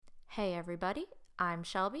Hey everybody, I'm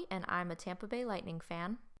Shelby and I'm a Tampa Bay Lightning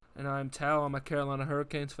fan. And I'm Tal, I'm a Carolina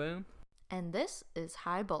Hurricanes fan. And this is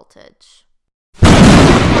High Voltage.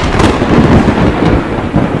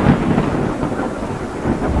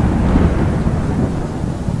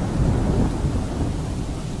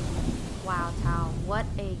 Wow, Tal, what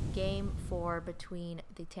a game 4 between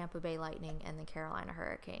the Tampa Bay Lightning and the Carolina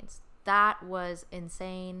Hurricanes. That was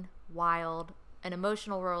insane, wild, an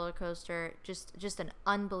emotional roller coaster, just an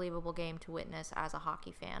unbelievable game to witness as a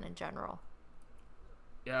hockey fan in general.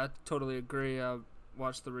 Yeah, I totally agree. I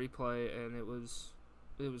watched the replay and it was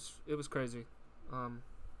crazy.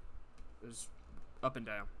 It was up and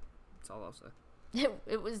down. That's all I'll say.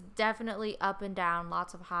 It was definitely up and down,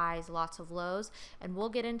 lots of highs, lots of lows, and we'll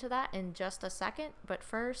get into that in just a second. But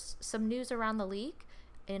first, some news around the league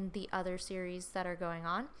in the other series that are going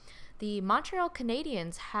on. The Montreal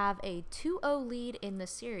Canadiens have a 2-0 lead in the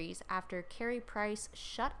series after Carey Price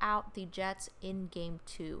shut out the Jets in Game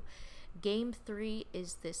 2. Game 3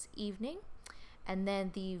 is this evening. And then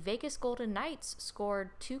the Vegas Golden Knights scored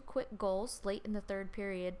 2 quick goals late in the third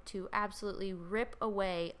period to absolutely rip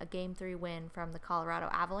away a Game 3 win from the Colorado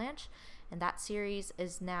Avalanche. And that series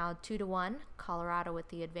is now 2-1, Colorado with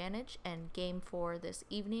the advantage, and Game 4 this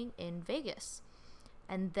evening in Vegas.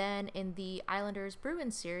 And then in the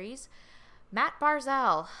Islanders-Bruins series, Matt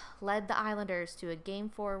Barzal led the Islanders to a Game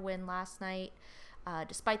 4 win last night,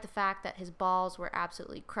 despite the fact that his balls were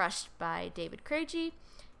absolutely crushed by David Krejci.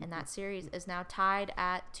 And that series is now tied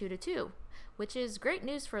at 2-2, which is great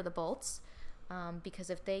news for the Bolts, because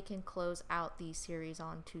if they can close out the series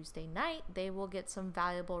on Tuesday night, they will get some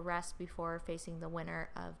valuable rest before facing the winner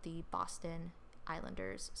of the Boston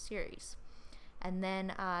Islanders series. And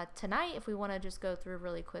then tonight, if we want to just go through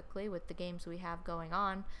really quickly with the games we have going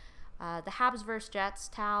on, the Habs versus Jets.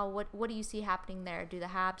 Tal, what do you see happening there? Do the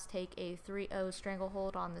Habs take a 3-0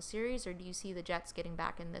 stranglehold on the series, or do you see the Jets getting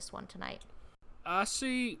back in this one tonight? I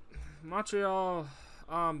see Montreal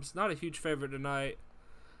is not a huge favorite tonight.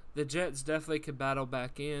 The Jets definitely could battle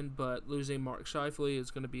back in, but losing Mark Scheifele is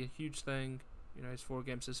going to be a huge thing. You know, his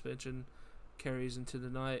 4-game suspension carries into the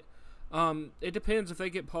night. It depends if they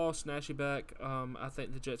get Paul Stastny back. I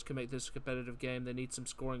think the Jets can make this a competitive game. They need some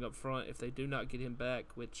scoring up front. If they do not get him back,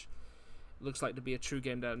 which looks like to be a true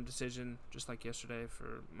game down decision, just like yesterday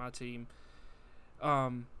for my team. I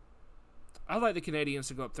like the Canadiens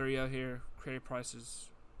to go up 3-0 here. Carey Price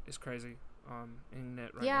is crazy in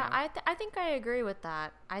net right now. Yeah, I think I agree with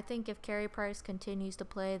that. I think if Carey Price continues to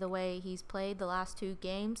play the way he's played the last 2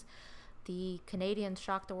 games, the Canadiens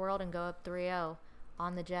shock the world and go up 3-0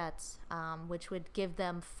 on the Jets, which would give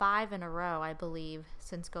them 5 in a row, I believe,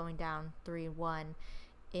 since going down 3-1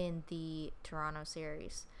 in the Toronto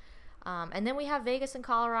series. And then we have Vegas and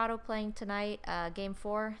Colorado playing tonight, Game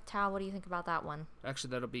 4. Tal, what do you think about that one? Actually,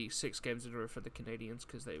 that'll be 6 games in a row for the Canadiens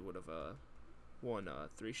because they would have won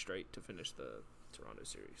 3 straight to finish the Toronto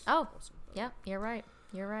series. Oh, yeah, you're right.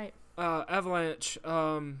 You're right. Avalanche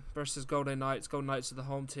versus Golden Knights. Golden Knights are the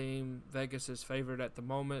home team. Vegas is favored at the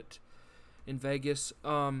moment in Vegas.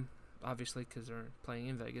 Obviously because they're playing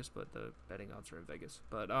in Vegas, but the betting odds are in Vegas.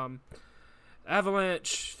 But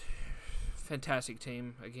Avalanche, fantastic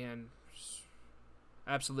team again,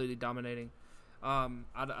 absolutely dominating. I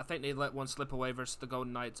think they let one slip away versus the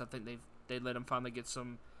Golden Knights. I think they let them finally get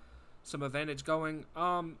some advantage going.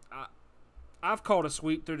 I've called a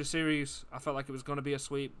sweep through the series. I felt like it was going to be a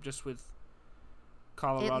sweep just with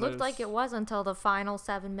Colorado. It looked like it was until the final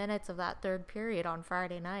 7 minutes of that third period on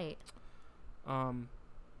Friday night.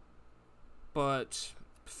 But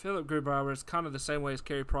Philip Grubauer is kind of the same way as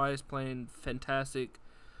Carey Price, playing fantastic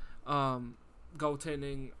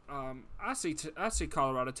goaltending. I see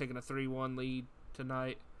Colorado taking a 3-1 lead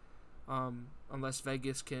tonight, unless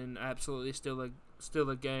Vegas can absolutely steal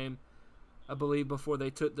a game. I believe before they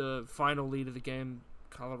took the final lead of the game,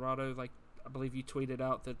 Colorado, I believe you tweeted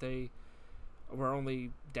out that they were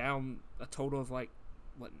only down a total of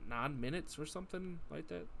 9 minutes or something like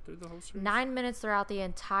that through the whole series? 9 minutes throughout the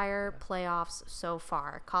entire playoffs so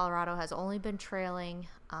far. Colorado has only been trailing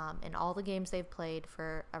in all the games they've played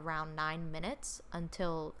for around 9 minutes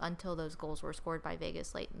until those goals were scored by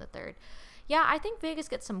Vegas late in the third. Yeah, I think Vegas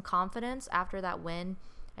gets some confidence after that win.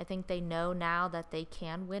 I think they know now that they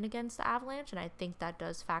can win against the Avalanche, and I think that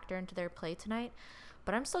does factor into their play tonight.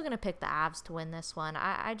 But I'm still going to pick the Avs to win this one.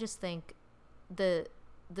 I just think the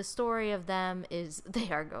story of them is they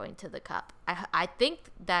are going to the Cup. I think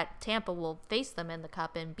that Tampa will face them in the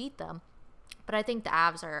Cup and beat them, but I think the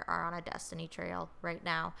Avs are on a destiny trail right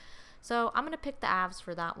now. So I'm going to pick the Avs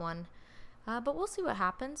for that one, but we'll see what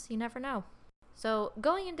happens. You never know. So,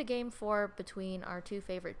 going into game 4 between our two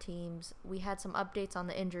favorite teams, we had some updates on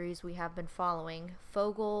the injuries we have been following.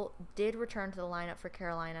 Fogle did return to the lineup for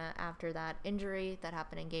Carolina after that injury that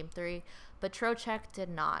happened in game 3, but Trocheck did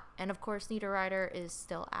not. And of course, Niederreiter is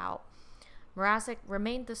still out. Mrazek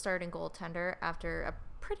remained the starting goaltender after a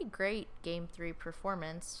pretty great game 3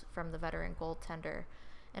 performance from the veteran goaltender.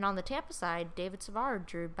 And on the Tampa side, David Savard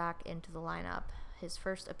drew back into the lineup, his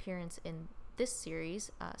first appearance in this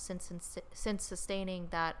series since sustaining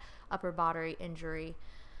that upper body injury.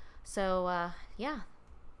 So,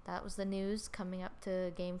 that was the news coming up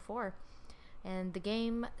to Game 4. And the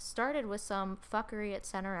game started with some fuckery at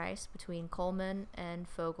center ice between Coleman and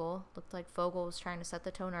Fogle. Looked like Fogle was trying to set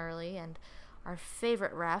the tone early, and our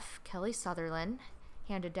favorite ref, Kelly Sutherland,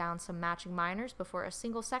 handed down some matching minors before a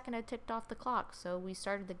single second had ticked off the clock. So we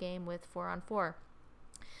started the game with 4-on-4.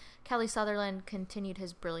 Kelly Sutherland continued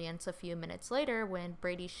his brilliance a few minutes later when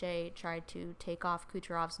Brady Shea tried to take off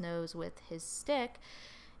Kucherov's nose with his stick.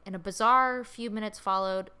 And a bizarre few minutes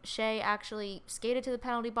followed. Shea actually skated to the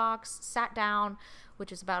penalty box, sat down,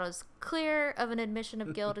 which is about as clear of an admission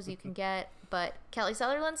of guilt as you can get. But Kelly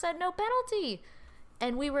Sutherland said no penalty.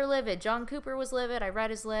 And we were livid. John Cooper was livid. I read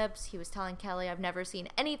his lips. He was telling Kelly, I've never seen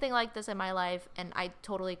anything like this in my life. And I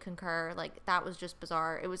totally concur. Like, that was just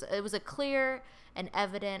bizarre. It was a clear and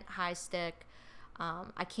evident high stick.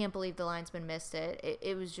 I can't believe the linesman missed it.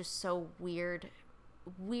 It was just so weird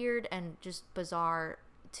and just bizarre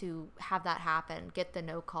to have that happen, get the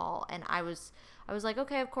no call. And I was like,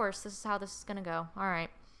 okay, of course, this is how this is going to go. All right.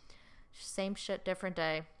 Same shit, different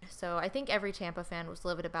day. So I think every Tampa fan was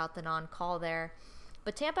livid about the non-call there.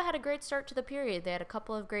 But Tampa had a great start to the period. They had a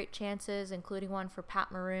couple of great chances, including one for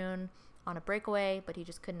Pat Maroon on a breakaway, but he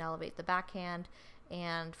just couldn't elevate the backhand.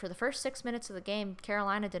 And for the first 6 minutes of the game,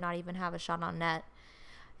 Carolina did not even have a shot on net.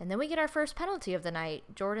 And then we get our first penalty of the night.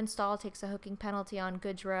 Jordan Staal takes a hooking penalty on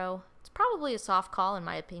Goodrow. It's probably a soft call in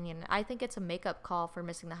my opinion. I think it's a makeup call for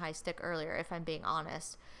missing the high stick earlier, if I'm being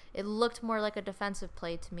honest. It looked more like a defensive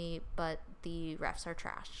play to me, but the refs are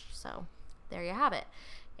trash. So there you have it.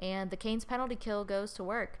 And the Canes penalty kill goes to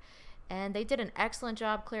work. And they did an excellent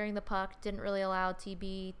job clearing the puck, didn't really allow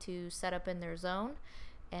TB to set up in their zone,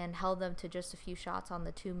 and held them to just a few shots on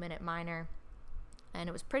the 2-minute minor. And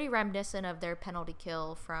it was pretty reminiscent of their penalty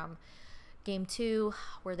kill from Game 2,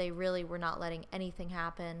 where they really were not letting anything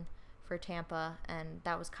happen for Tampa, and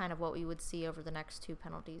that was kind of what we would see over the next two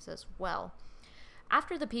penalties as well.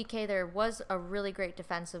 After the PK, there was a really great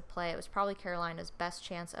defensive play. It was probably Carolina's best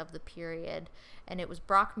chance of the period, and it was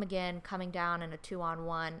Brock McGinn coming down in a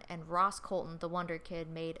 2-on-1, and Ross Colton, the wonder kid,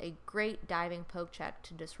 made a great diving poke check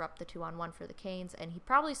to disrupt the 2-on-1 for the Canes, and he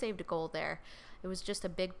probably saved a goal there. It was just a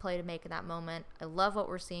big play to make in that moment. I love what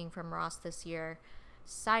we're seeing from Ross this year.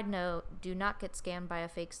 Side note, do not get scammed by a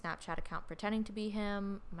fake Snapchat account pretending to be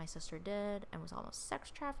him. My sister did and was almost sex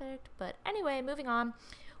trafficked. But anyway, moving on.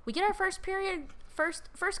 We get our first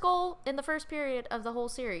goal in the first period of the whole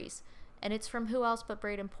series. And it's from who else but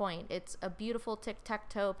Braden Point. It's a beautiful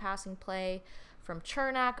tic-tac-toe passing play from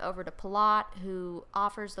Chernak over to Palat, who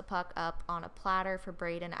offers the puck up on a platter for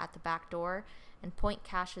Braden at the back door. And Point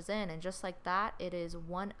cashes in. And just like that, it is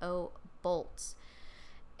 1-0 Bolts.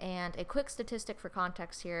 And a quick statistic for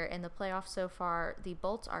context here, in the playoffs so far, the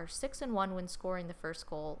Bolts are 6-1 when scoring the first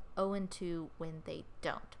goal, 0-2 when they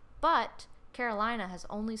don't. But Carolina has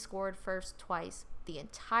only scored first twice the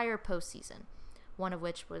entire postseason, one of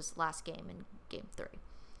which was last game in Game 3.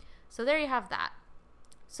 So there you have that.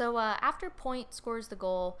 So after Point scores the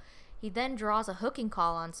goal, he then draws a hooking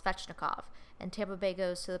call on Svechnikov, and Tampa Bay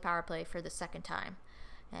goes to the power play for the second time.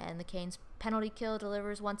 And the Canes penalty kill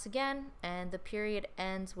delivers once again, and the period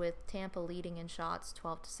ends with Tampa leading in shots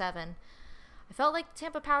 12-7. I felt like the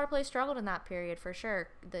Tampa power play struggled in that period for sure.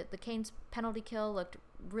 The Canes penalty kill looked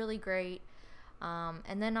really great.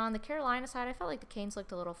 And then on the Carolina side, I felt like the Canes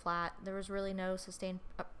looked a little flat. There was really no sustained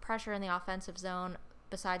pressure in the offensive zone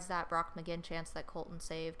besides that Brock McGinn chance that Colton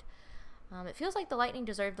saved. It feels like the Lightning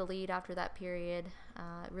deserved the lead after that period.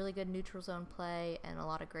 Really good neutral zone play and a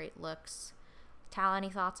lot of great looks. Tal, any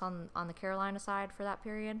thoughts on the Carolina side for that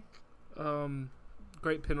period?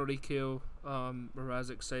 Great penalty kill.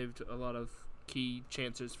 Mrazek saved a lot of key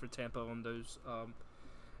chances for Tampa on those.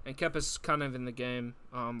 And kept us kind of in the game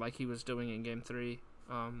like he was doing in Game 3.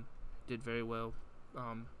 Did very well.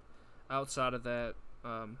 Outside of that,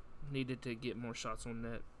 needed to get more shots on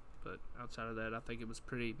net. But outside of that, I think it was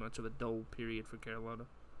pretty much of a dull period for Carolina.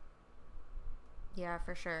 Yeah,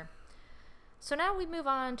 for sure. So now we move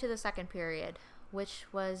on to the second period, which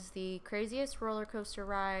was the craziest roller coaster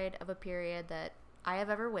ride of a period that I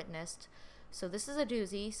have ever witnessed. So this is a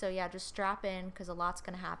doozy. So yeah, just strap in because a lot's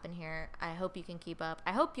going to happen here. I hope you can keep up.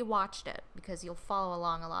 I hope you watched it because you'll follow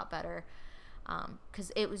along a lot better.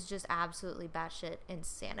 Because it was just absolutely batshit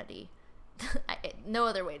insanity. No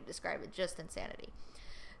other way to describe it, just insanity.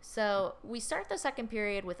 So we start the second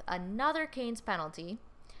period with another Canes penalty,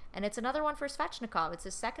 and it's another one for Svechnikov. It's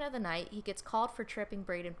his second of the night. He gets called for tripping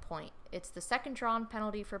Braden Point. It's the second drawn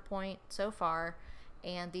penalty for Point so far,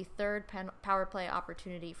 and the third power play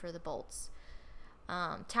opportunity for the Bolts.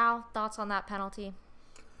 Tal, thoughts on that penalty?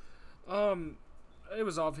 It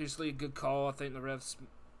was obviously a good call. I think the refs,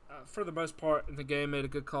 for the most part in the game, made a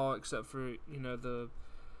good call, except for the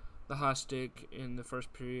high stick in the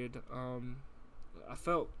first period. I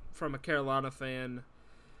felt from a Carolina fan,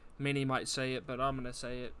 many might say it, but I'm going to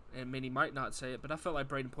say it, and many might not say it, but I felt like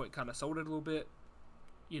Braden Point kind of sold it a little bit,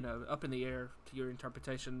 up in the air to your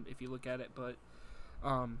interpretation if you look at it, but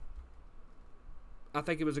I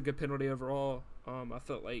think it was a good penalty overall. I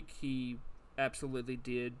felt like he absolutely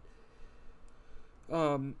did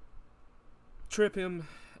trip him,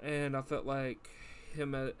 and I felt like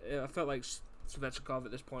Svechnikov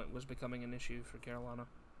at this point was becoming an issue for Carolina.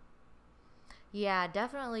 Yeah,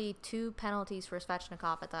 definitely 2 penalties for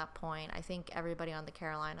Svechnikov at that point. I think everybody on the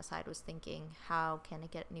Carolina side was thinking, how can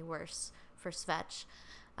it get any worse for Svech?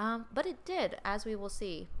 But it did, as we will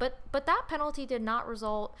see. But that penalty did not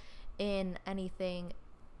result in anything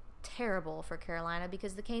terrible for Carolina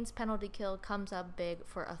because the Canes penalty kill comes up big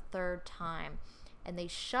for a third time. And they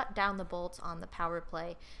shut down the Bolts on the power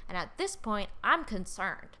play. And at this point, I'm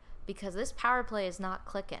concerned because this power play is not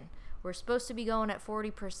clicking. We're supposed to be going at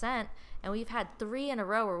 40%, and we've had 3 in a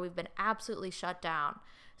row where we've been absolutely shut down.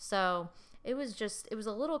 So it was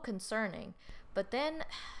a little concerning. But then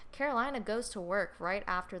Carolina goes to work right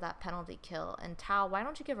after that penalty kill. And Tal, why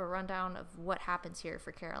don't you give a rundown of what happens here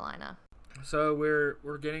for Carolina? So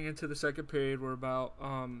we're getting into the second period. We're about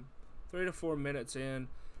 3 to 4 minutes in.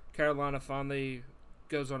 Carolina finally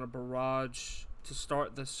goes on a barrage to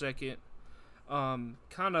start the second.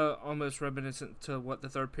 Kind of almost reminiscent to what the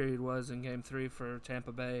third period was in Game 3 for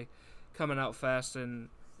Tampa Bay, coming out fast and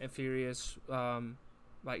furious,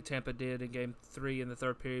 like Tampa did in Game 3 in the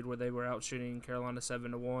third period where they were out shooting Carolina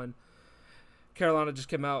 7-1. Carolina just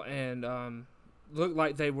came out and looked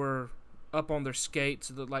like they were up on their skates.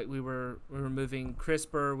 It looked like we were moving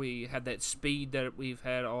crisper. We had that speed that we've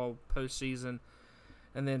had all postseason.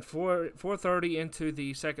 And then 4:30 into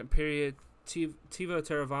the second period, Teuvo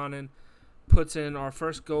Teravainen puts in our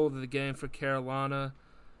first goal of the game for Carolina.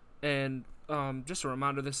 And just a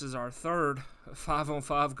reminder, this is our third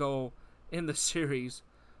 5-on-5 goal in the series.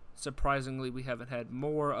 Surprisingly, we haven't had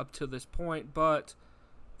more up to this point, but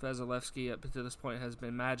Vasilevsky up to this point has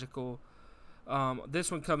been magical.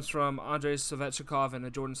 This one comes from Andrei Svechnikov and a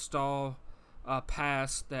Jordan Staal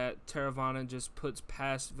pass that Teravainen just puts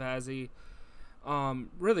past Vazzy.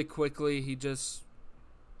 Really quickly,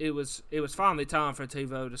 it was finally time for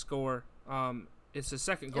Teuvo to score. It's his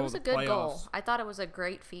second goal. It was a good goal. I thought it was a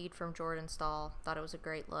great feed from Jordan Staal. Thought it was a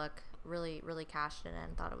great look. Really, really cashed it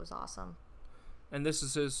in. Thought it was awesome. And this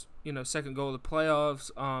is his, second goal of the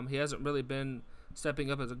playoffs. He hasn't really been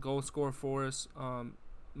stepping up as a goal scorer for us.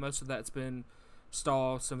 Most of that's been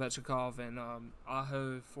Staal, Svechnikov, and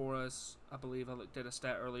Aho for us. I believe I looked at a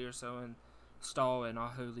stat earlier, and Staal and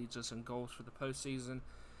Aho leads us in goals for the postseason.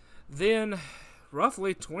 Then,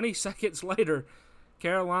 roughly 20 seconds later,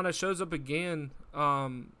 Carolina shows up again. I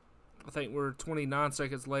think we're 29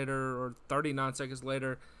 seconds later or 39 seconds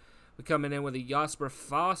later. We're coming in with a Jasper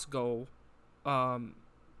Foss goal.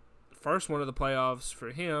 First one of the playoffs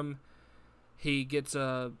for him. He gets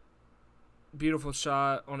a beautiful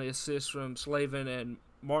shot on the assist from Slavin and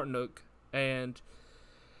Martinook, and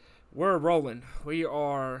we're rolling. We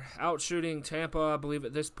are out shooting Tampa, I believe,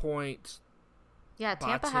 at this point. Yeah,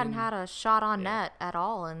 Tampa hadn't had a shot on net at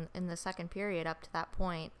all in the second period up to that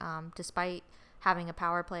point, despite having a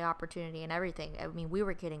power play opportunity and everything. I mean, we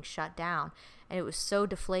were getting shut down, and it was so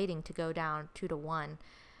deflating to go down 2-1.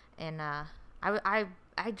 And I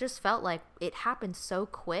just felt like it happened so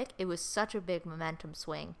quick. It was such a big momentum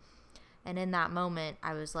swing. And in that moment,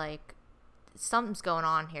 I was like, something's going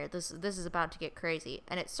on here. This is about to get crazy.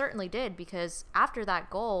 And it certainly did, because after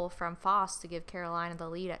that goal from Foss to give Carolina the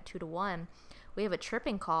lead at 2-1, we have a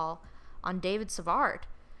tripping call on David Savard.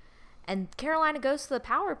 And Carolina goes to the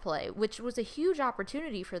power play, which was a huge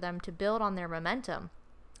opportunity for them to build on their momentum.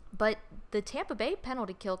 But the Tampa Bay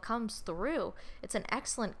penalty kill comes through. It's an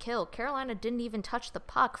excellent kill. Carolina didn't even touch the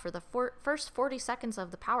puck for the first 40 seconds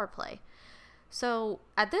of the power play. So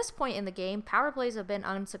at this point in the game, power plays have been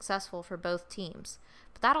unsuccessful for both teams.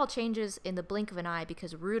 But that all changes in the blink of an eye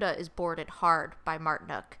because Ruda is boarded hard by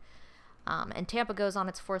Martinook. And Tampa goes on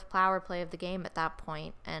its fourth power play of the game at that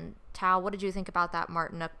point. And Tal, what did you think about that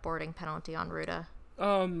Martinook boarding penalty on Ruda?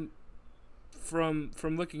 From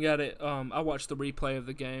looking at it, I watched the replay of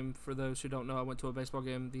the game. For those who don't know, I went to a baseball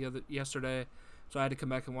game yesterday, so I had to come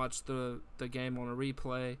back and watch the game on a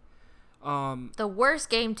replay. The worst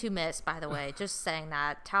game to miss, by the way. Just saying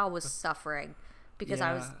that. Tal was suffering because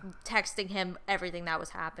I was texting him everything that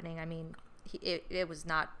was happening. I mean, it was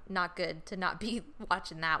not good to not be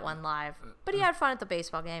watching that one live. But he had fun at the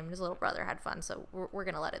baseball game. His little brother had fun, so we're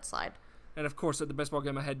going to let it slide. And, of course, at the baseball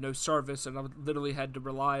game, I had no service, and I literally had to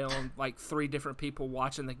rely on, like, 3 different people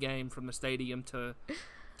watching the game from the stadium to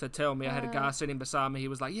tell me. I had a guy sitting beside me. He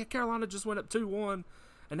was like, yeah, Carolina just went up 2-1,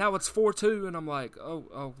 and now it's 4-2. And I'm like,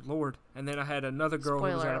 oh, Lord. And then I had another girl.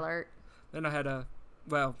 Spoiler alert. Then I had I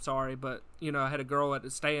had a girl at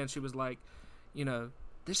the stand. She was like,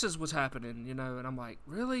 this is what's happening, and I'm like,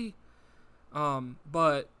 really?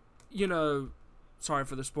 But, sorry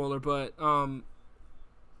for the spoiler, but,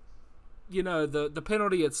 the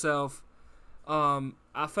penalty itself,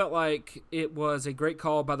 I felt like it was a great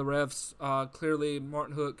call by the refs. Clearly,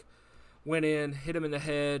 Martinook went in, hit him in the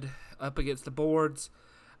head up against the boards.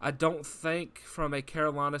 I don't think from a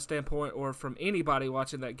Carolina standpoint or from anybody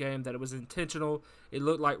watching that game that it was intentional. It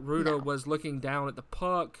looked like Ruda was looking down at the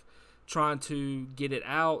puck, trying to get it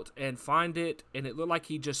out and find it, and it looked like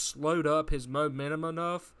he just slowed up his momentum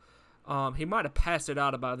enough. He might have passed it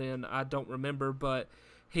out by then. I don't remember, but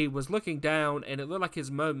he was looking down, and it looked like his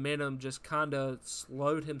momentum just kind of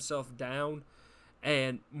slowed himself down,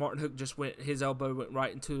 and Martinook just his elbow went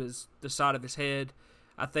right into the side of his head.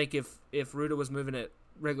 I think if Ruda was moving at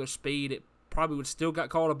regular speed, it probably would still got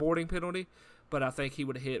called a boarding penalty, but I think he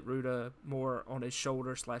would have hit Ruda more on his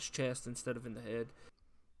shoulder/chest instead of in the head.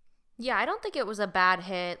 Yeah, I don't think it was a bad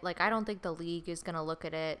hit. Like, I don't think the league is going to look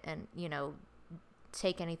at it and,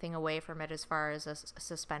 take anything away from it as far as a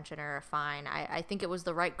suspension or a fine. I think it was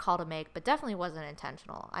the right call to make, but definitely wasn't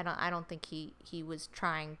intentional. I don't think he was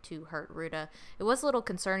trying to hurt Ruda. It was a little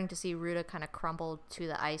concerning to see Ruda kind of crumble to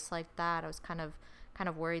the ice like that. I was kind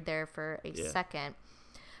of worried there for a second.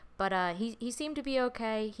 But he seemed to be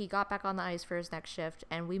okay. He got back on the ice for his next shift,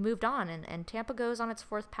 and we moved on. And Tampa goes on its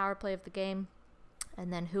fourth power play of the game.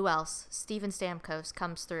 And then who else? Steven Stamkos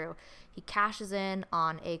comes through. He cashes in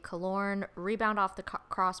on a Killorn rebound off the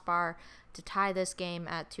crossbar to tie this game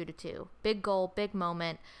at 2-2. Big goal, big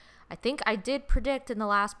moment. I think I did predict in the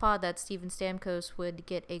last pod that Steven Stamkos would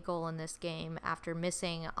get a goal in this game after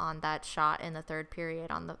missing on that shot in the third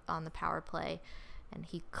period on the power play. And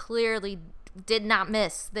he clearly did not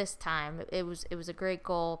miss this time. It was a great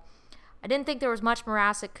goal. I didn't think there was much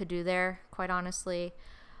Mrazek could do there, quite honestly.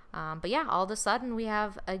 But yeah, all of a sudden we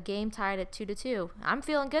have a game tied at 2-2. I'm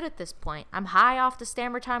feeling good at this point. I'm high off the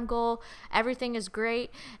Stammer time goal. Everything is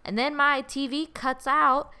great. And then my TV cuts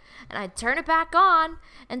out and I turn it back on.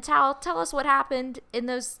 And tell us what happened in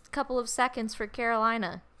those couple of seconds for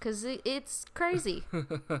Carolina, because it's crazy.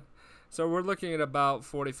 So we're looking at about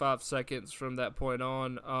 45 seconds from that point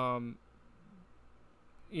on.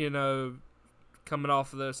 Coming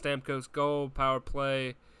off of the Stamkos goal, power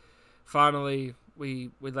play, finally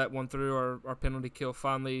we let one through. Our penalty kill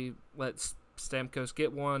finally lets Stamkos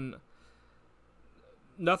get one.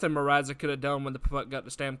 Nothing Mrazek could have done when the puck got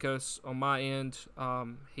to Stamkos on my end.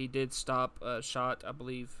 He did stop a shot, I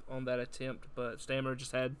believe, on that attempt, but Stammer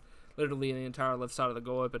just had literally the entire left side of the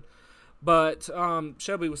goal open. But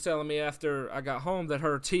Shelby was telling me after I got home that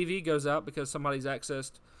her TV goes out because somebody's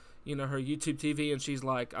accessed, her YouTube TV, and she's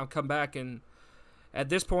like, I'll come back. And at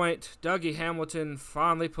this point, Dougie Hamilton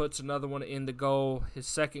finally puts another one in the goal, his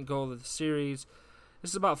second goal of the series.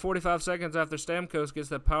 This is about 45 seconds after Stamkos gets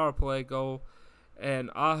that power play goal, and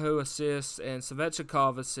Aho assists and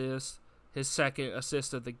Svechnikov assists, his second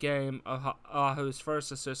assist of the game, Aho's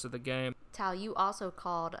first assist of the game. Tal, you also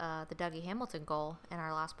called the Dougie Hamilton goal in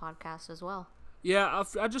our last podcast as well. Yeah,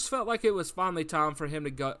 I just felt like it was finally time for him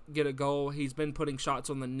to get a goal. He's been putting shots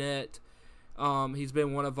on the net. He's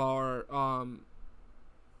been one of our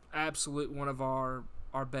one of our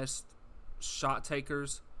best shot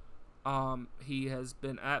takers. He has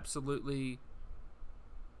been absolutely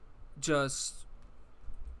just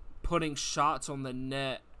putting shots on the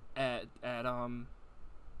net at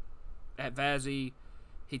Vazzy.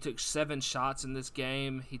 He took 7 shots in this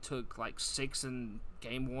game. He took like 6 in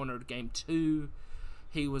game 1 or game 2.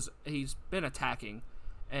 He's been attacking,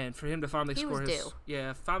 and for him to finally score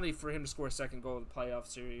his second goal of the playoff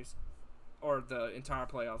series, or the entire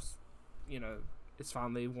playoffs, it's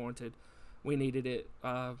finally warranted. We needed it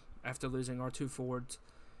after losing our 2 forwards,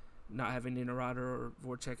 not having Nina Ryder or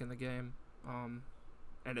Voracek in the game. And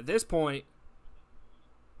at this point,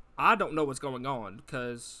 I don't know what's going on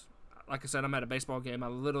because, like I said, I'm at a baseball game. I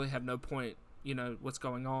literally have no point, what's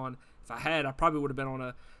going on. If I had, I probably would have been on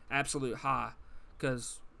a absolute high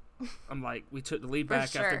because I'm like, we took the lead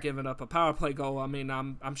back after giving up a power play goal. I mean,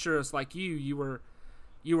 I'm sure it's like you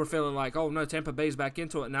were feeling like, oh no, Tampa Bay's back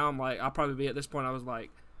into it. Now I'm like, I'll probably be at this point. I was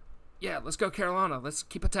like, yeah, let's go Carolina. Let's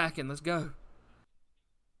keep attacking. Let's go.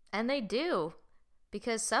 And they do,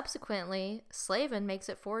 because subsequently Slavin makes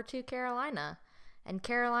it 4-2 Carolina, and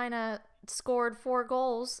Carolina scored 4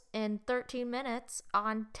 goals in 13 minutes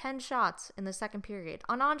on 10 shots in the second period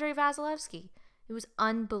on Andrei Vasilevsky. It was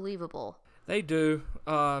unbelievable. They do.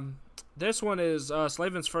 This one is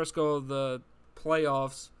Slavin's first goal of the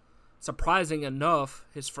playoffs. Surprising enough,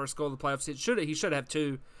 his first goal of the playoffs. He should have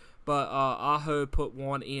 2, but Aho put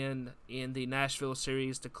 1 in the Nashville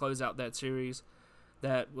series to close out that series.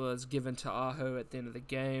 That was given to Aho at the end of the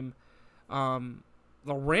game.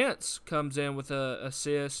 Lawrence comes in with an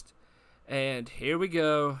assist, and here we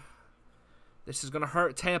go. This is going to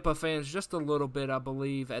hurt Tampa fans just a little bit, I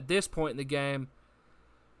believe. At this point in the game,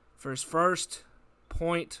 for his first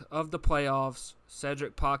point of the playoffs,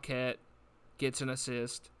 Cedric Paquette gets an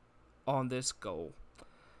assist on this goal.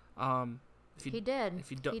 He did. If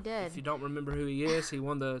you don't remember who he is, he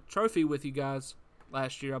won the trophy with you guys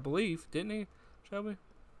last year, I believe, didn't he, Shelby?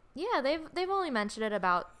 Yeah, they've only mentioned it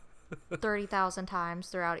about 30,000 times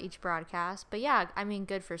throughout each broadcast. But yeah, I mean,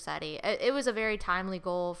 good for Seti. It was a very timely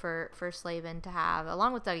goal for Slavin to have,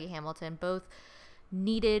 along with Dougie Hamilton. Both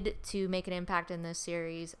needed to make an impact in this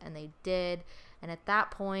series, and they did. And at that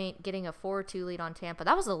point, getting a 4-2 lead on Tampa,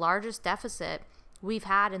 that was the largest deficit we've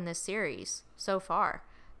had in this series so far,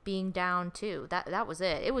 being down 2. That was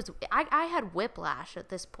it. It was I had whiplash at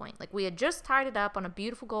this point. Like, we had just tied it up on a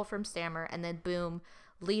beautiful goal from Stammer, and then boom,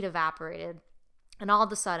 lead evaporated. And all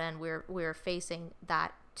of a sudden, we're facing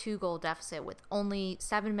that 2-goal deficit with only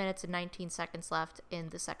 7 minutes and 19 seconds left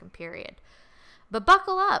in the second period. But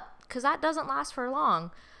buckle up, because that doesn't last for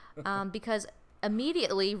long. Because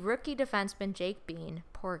immediately, rookie defenseman Jake Bean,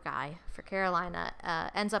 poor guy for Carolina,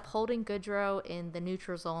 ends up holding Goodrow in the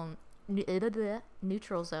neutral zone,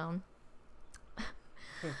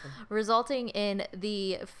 resulting in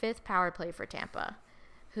the 5th power play for Tampa,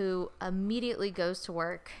 who immediately goes to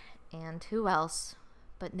work. And who else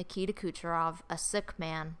but Nikita Kucherov, a sick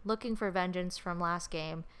man looking for vengeance from last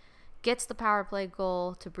game, gets the power play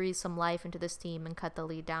goal to breathe some life into this team and cut the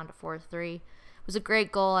lead down to 4-3. It was a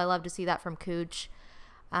great goal. I love to see that from Cooch.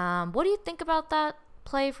 What do you think about that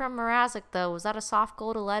play from Mrazek, though? Was that a soft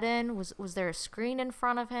goal to let in? Was there a screen in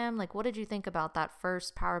front of him? Like, what did you think about that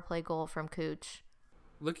first power play goal from Cooch?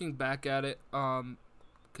 Looking back at it,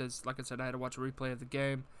 because like I said, I had to watch a replay of the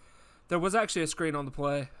game. There was actually a screen on the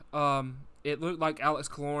play. It looked like Alex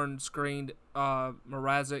Killorn screened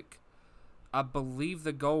Mrazek. I believe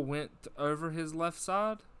the goal went over his left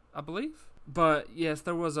side, I believe. But, yes,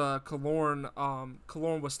 there was a Killorn.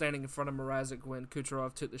 Killorn was standing in front of Mrazek when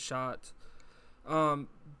Kucherov took the shot.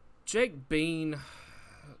 Jake Bean,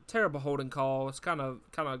 terrible holding call. It's kind of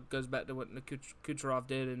goes back to what Kucherov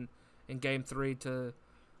did in Game 3 to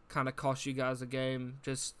kind of cost you guys a game.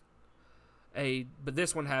 But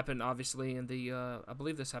this one happened obviously in the I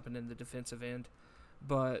believe this happened in the defensive end,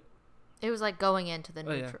 but it was like going into the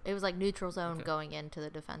neutral. Yeah. It was like neutral zone going into the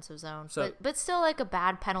defensive zone. So, but still like a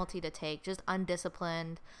bad penalty to take. Just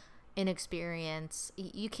undisciplined, inexperience.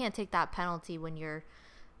 You can't take that penalty when you're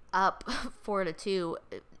up 4-2,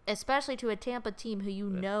 especially to a Tampa team who you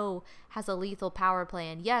know has a lethal power play.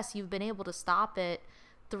 And yes, you've been able to stop it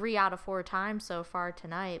 3 out of 4 times so far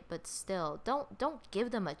tonight, but still, don't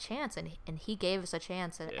give them a chance. And he gave us a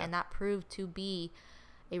chance, and that proved to be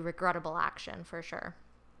a regrettable action for sure.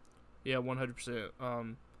 Yeah,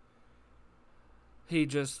 100%. He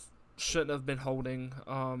just shouldn't have been holding.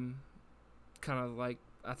 Kind of like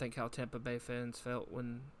I think how Tampa Bay fans felt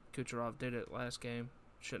when Kucherov did it last game.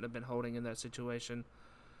 Shouldn't have been holding in that situation.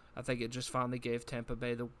 I think it just finally gave Tampa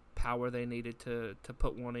Bay the power they needed to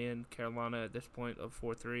put one in. Carolina at this point of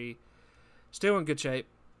 4-3, still in good shape.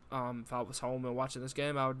 If I was home and watching this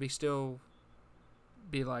game, I would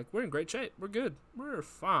be like, we're in great shape. We're good. We're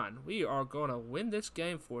fine. We are going to win this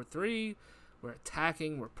game 4-3. We're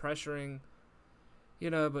attacking. We're pressuring.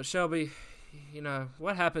 But Shelby,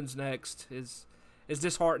 what happens next is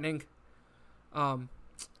disheartening. Come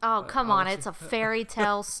on. It's a fairy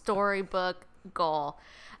tale storybook goal.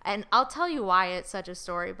 And I'll tell you why it's such a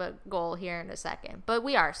storybook goal here in a second. But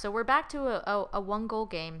we're back to a 1-goal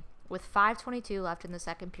game with 5:22 left in the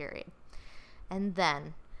second period. And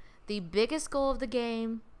then the biggest goal of the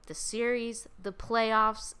game, the series, the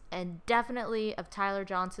playoffs, and definitely of Tyler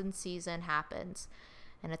Johnson's season happens.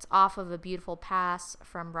 and it's off of a beautiful pass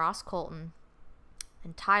from Ross Colton.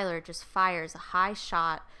 And Tyler just fires a high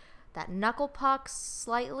shot that knuckle pucks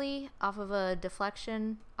slightly off of a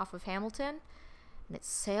deflection off of Hamilton, and it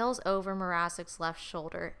sails over Mrazek's left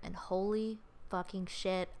shoulder, and holy fucking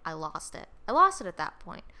shit, I lost it. I lost it at that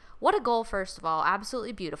point. What a goal, first of all.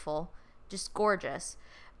 Absolutely beautiful. Just gorgeous.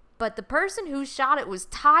 But the person who shot it was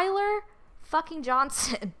Tyler fucking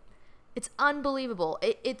Johnson. It's unbelievable.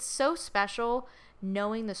 It's so special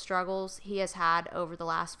knowing the struggles he has had over the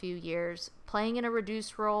last few years, playing in a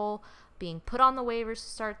reduced role, being put on the waivers to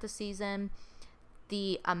start the season,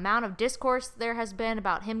 the amount of discourse there has been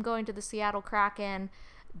about him going to the Seattle Kraken,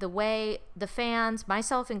 the way the fans,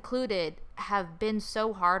 myself included, have been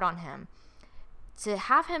so hard on him. To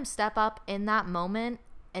have him step up in that moment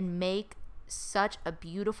and make such a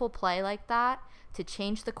beautiful play like that to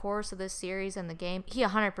change the course of this series and the game, he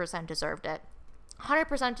 100% deserved it.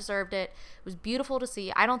 100% deserved it. It was beautiful to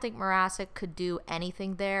see. I don't think Mrazek could do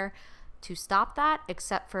anything there to stop that,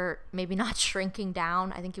 except for maybe not shrinking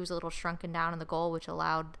down. I think he was a little shrunken down in the goal, which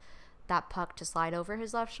allowed that puck to slide over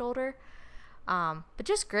his left shoulder. But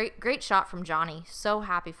just great shot from Johnny. So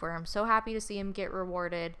happy for him. So happy to see him get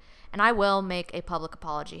rewarded. And I will make a public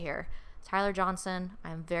apology here. Tyler Johnson,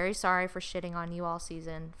 I'm very sorry for shitting on you all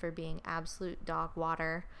season, for being absolute dog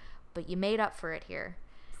water, but you made up for it here.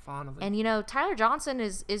 Finally. And, you know, Tyler Johnson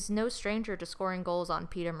is no stranger to scoring goals on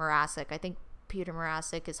Peter Mrazek. I think Peter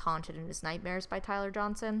Mrazek is haunted in his nightmares by Tyler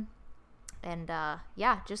Johnson. And,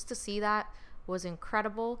 yeah, just to see that was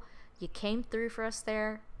incredible. You came through for us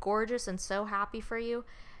there. Gorgeous, and so happy for you.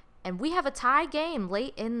 And we have a tie game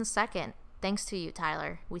late in the second. Thanks to you,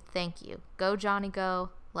 Tyler. We thank you. Go, Johnny, go.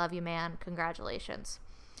 Love you, man. Congratulations.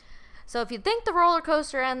 So if you think the roller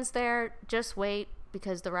coaster ends there, just wait,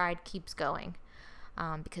 because the ride keeps going.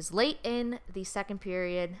 Because late in the second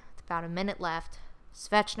period, with about a minute left,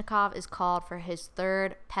 Svechnikov is called for his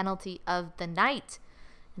third penalty of the night.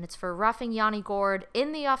 And it's for roughing Yanni Gourde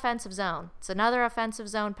in the offensive zone. It's another offensive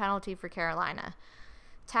zone penalty for Carolina.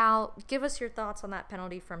 Tal, give us your thoughts on that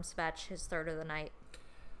penalty from Svech, his third of the night.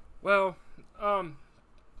 Well,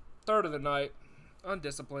 third of the night,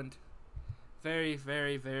 undisciplined. Very,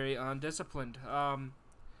 very, very undisciplined.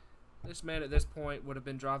 This man at this point would have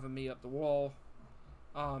been driving me up the wall.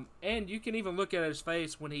 And you can even look at his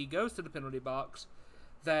face when he goes to the penalty box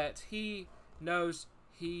that he knows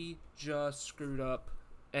he just screwed up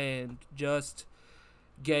and just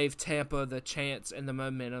gave Tampa the chance and the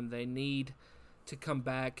momentum they need to come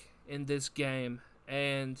back in this game.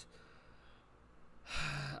 And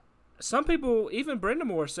some people, even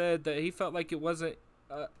Brind'Amour, said that he felt like it wasn't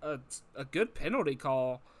a good penalty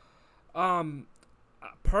call.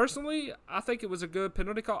 Personally, I think it was a good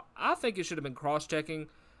penalty call. I think it should have been cross-checking.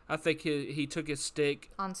 I think he took his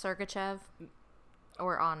stick on Sergachev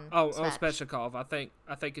or on on Svechnikov. I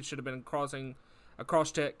think it should have been a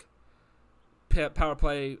cross-check power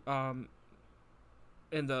play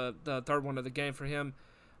in the third one of the game for him.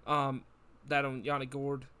 That on Yanni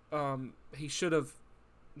Gourde. He should have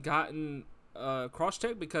gotten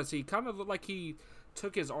cross-check because he kind of looked like he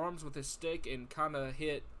took his arms with his stick and kind of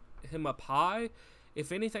hit him up high.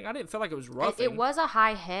 If anything, I didn't feel like it was roughing. It was a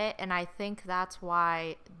high hit, and I think that's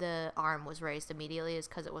why the arm was raised immediately, is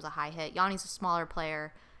because it was a high hit. Yanni's a smaller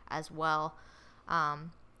player as well.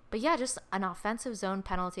 But yeah, just an offensive zone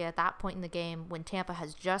penalty at that point in the game when Tampa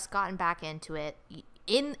has just gotten back into it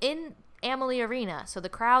in Amalie Arena, so the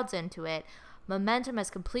crowd's into it. Momentum has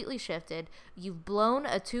completely shifted. You've blown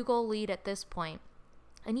a 2-goal lead at this point,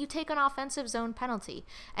 and you take an offensive zone penalty.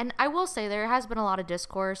 And I will say there has been a lot of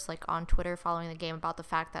discourse, like on Twitter following the game, about the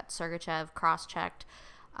fact that Sergachev cross-checked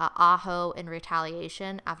Aho in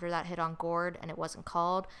retaliation after that hit on Gourde, and it wasn't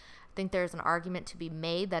called. I think there's an argument to be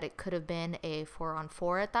made that it could have been a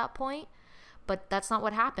 4-on-4 at that point, but that's not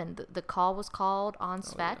what happened. The call was called on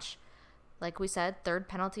Svech. Like we said, third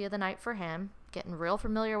penalty of the night for him. Getting real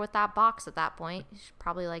familiar with that box at that point. You should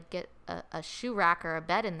probably get a shoe rack or a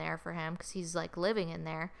bed in there for him because he's living in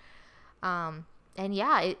there. And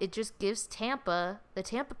yeah, it just gives the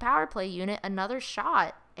Tampa power play unit another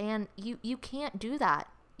shot. And you can't do that.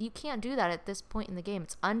 You can't do that at this point in the game.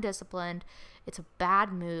 It's undisciplined. It's a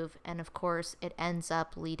bad move. And of course, it ends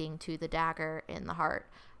up leading to the dagger in the heart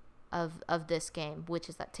of this game, which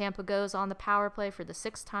is that Tampa goes on the power play for the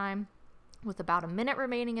 6th time with about a minute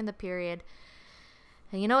remaining in the period.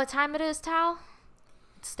 And you know what time it is, Tal?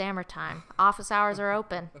 It's Stammer time. Office hours are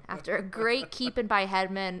open. After a great keeping by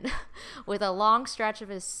Hedman with a long stretch of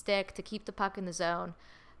his stick to keep the puck in the zone,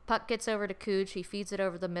 puck gets over to Cooch. He feeds it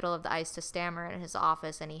over the middle of the ice to Stammer in his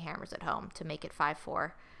office, and he hammers it home to make it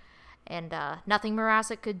 5-4. And nothing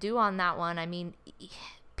Mrazek could do on that one. I mean,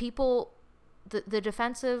 the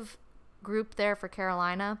defensive group there for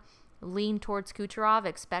Carolina leaned towards Kucherov,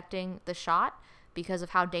 expecting the shot because of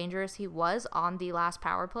how dangerous he was on the last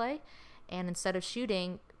power play. And instead of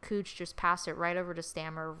shooting, Kuch just passed it right over to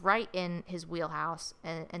Stammer, right in his wheelhouse,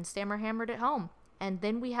 and Stammer hammered it home. And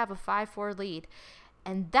then we have a 5-4 lead.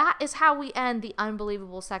 And that is how we end the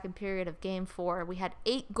unbelievable second period of Game 4. We had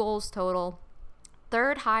 8 goals total,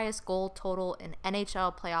 third highest goal total in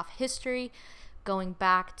NHL playoff history, going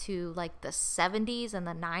back to like the 70s and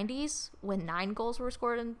the 90s when 9 goals were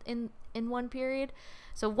scored in one period.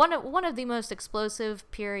 So one of the most explosive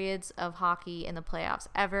periods of hockey in the playoffs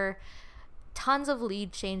ever. Tons of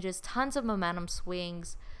lead changes, tons of momentum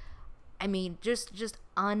swings. I mean, just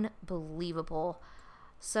unbelievable.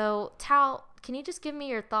 So, Tal, can you just give me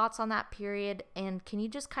your thoughts on that period? And can you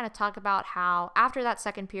just kind of talk about how, after that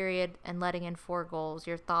second period and letting in 4 goals,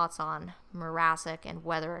 your thoughts on Mrazek and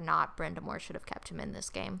whether or not Brind'Amour should have kept him in this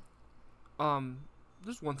game?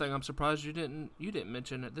 There's one thing I'm surprised you didn't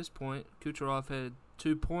mention at this point. Kucherov had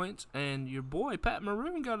 2 points, and your boy Pat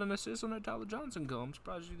Maroon got an assist on that Tyler Johnson goal. I'm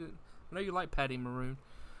surprised you didn't. I know you like Patty Maroon.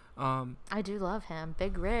 I do love him.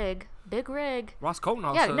 Big rig. Ross Colton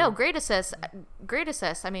also. Yeah, no, great assist.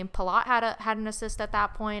 I mean, Palat had an assist at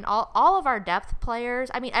that point. All of our depth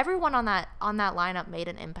players. I mean, everyone on that lineup made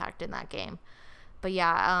an impact in that game. But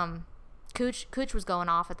yeah, Kuch was going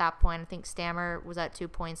off at that point. I think Stammer was at 2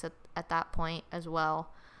 points at that point as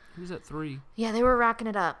well. He was at 3. Yeah, they were racking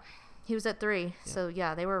it up. He was at 3. Yeah. So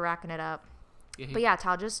yeah, they were racking it up. Yeah, but yeah,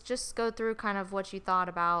 Tal, just go through kind of what you thought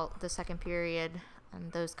about the second period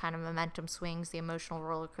and those kind of momentum swings, the emotional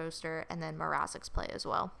roller coaster, and then Mrazek's play as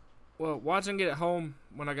well. Well, watching it at home,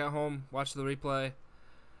 when I got home, watched the replay,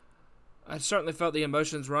 I certainly felt the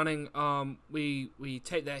emotions running. We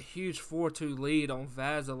take that huge 4-2 lead on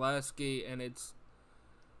Vasilevsky, and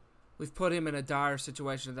we've put him in a dire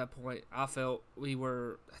situation at that point. I felt we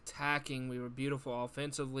were attacking, we were beautiful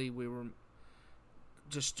offensively, we were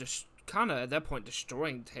just kind of at that point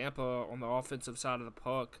destroying Tampa on the offensive side of the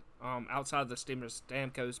puck. Outside of the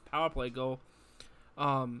Stamkos power play goal,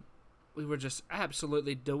 we were just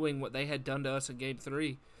absolutely doing what they had done to us in Game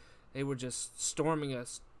 3. They were just storming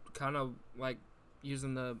us, kind of like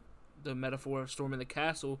using the metaphor of storming the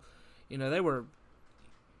castle. You know, they were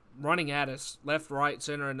running at us left, right,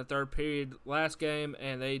 center in the third period last game,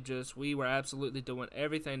 and we were absolutely doing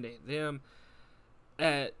everything to them.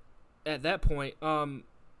 At that point,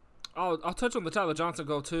 I'll touch on the Tyler Johnson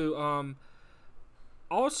goal too.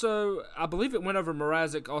 Also, I believe it went over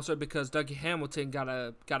Mrazek also because Dougie Hamilton got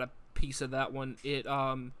a piece of that one. It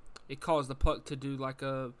caused the puck to do like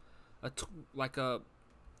a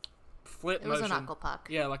flip motion. It was a knuckle puck.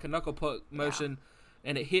 Yeah, like a knuckle puck motion,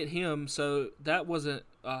 and it hit him. So that wasn't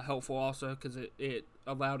helpful also because it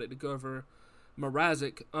allowed it to go over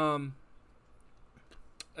Mrazek.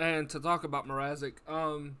 And to talk about Mrazek,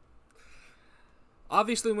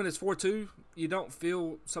 obviously, when it's 4-2, you don't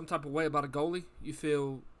feel some type of way about a goalie. You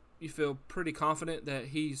feel pretty confident that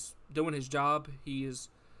he's doing his job. He is,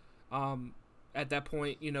 at that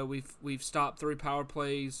point, you know, we've stopped 3 power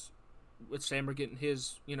plays with Stammer getting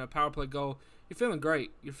his, power play goal. You're feeling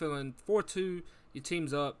great. You're feeling 4-2. Your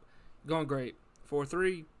team's up, going great.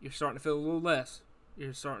 4-3, you're starting to feel a little less.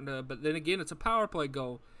 But then again, it's a power play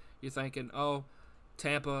goal. You're thinking, oh,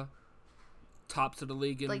 Tampa, tops of the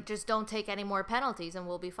league. Like, just don't take any more penalties and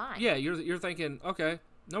we'll be fine. Yeah, you're thinking, okay,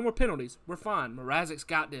 no more penalties. We're fine. Mrazek's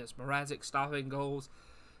got this. Mrazek stopping goals,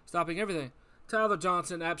 stopping everything. Tyler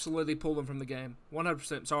Johnson absolutely pulled him from the game.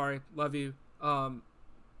 100% sorry. Love you.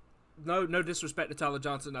 No disrespect to Tyler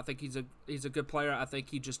Johnson. I think he's a good player. I think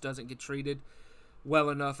he just doesn't get treated well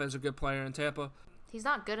enough as a good player in Tampa. He's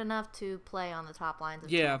not good enough to play on the top lines of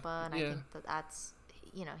Tampa, and I think that's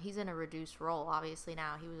he's in a reduced role, obviously,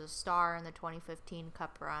 now. He was a star in the 2015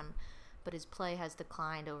 Cup run, but his play has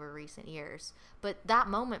declined over recent years. But that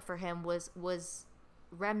moment for him was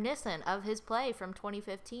reminiscent of his play from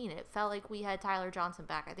 2015. It felt like we had Tyler Johnson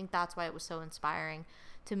back. I think that's why it was so inspiring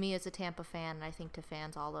to me as a Tampa fan, and I think to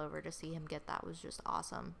fans all over. To see him get that was just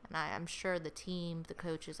awesome. And I'm sure the team, the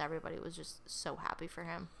coaches, everybody was just so happy for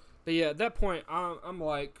him. But yeah, at that point, I'm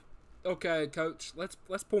like, okay, coach, let's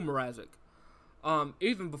pull Mrazek.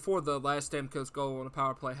 Even before the last Stamkos goal on a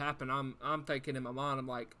power play happened, I'm thinking in my mind, I'm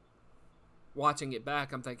like, watching it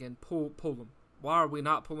back, I'm thinking, pull him. Why are we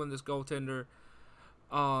not pulling this goaltender?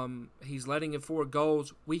 He's letting in 4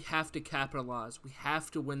 goals. We have to capitalize. We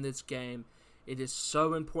have to win this game. It is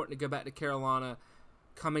so important to go back to Carolina,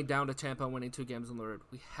 coming down to Tampa and winning 2 games on the road.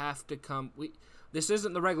 We have to come. This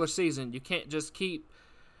isn't the regular season. You can't just keep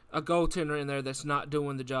a goaltender in there that's not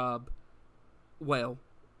doing the job well.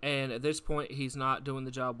 And at this point, he's not doing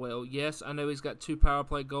the job well. Yes, I know he's got 2 power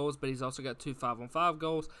play goals, but he's also got 2 5-on-5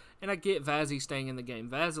 goals. And I get Vazzy staying in the game.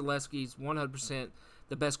 Vasilevsky's 100%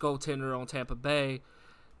 the best goaltender on Tampa Bay.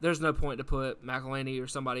 There's no point to put McElhinney or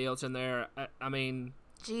somebody else in there. I mean,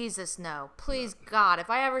 Jesus, no. Please, God, if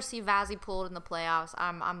I ever see Vazzy pulled in the playoffs,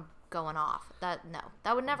 I'm going off. That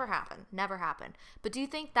would never happen. Never happen. But do you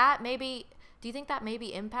think that maybe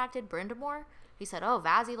impacted Brind'Amour? He said, "Oh,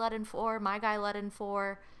 Vazzy let in 4, my guy let in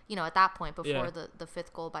 4." You know, at that point before the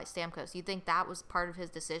 5th goal by Stamkos. You think that was part of his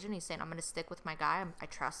decision? He's saying, "I'm going to stick with my guy. I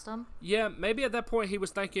trust him." Yeah, maybe at that point he was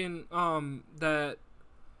thinking that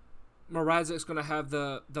Mrazek's going to have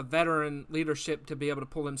the veteran leadership to be able to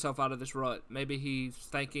pull himself out of this rut. Maybe he's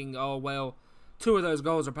thinking, oh, well, 2 of those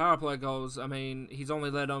goals are power play goals. I mean, he's only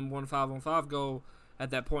let on 1 5-on-5 goal at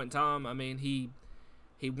that point in time. I mean, he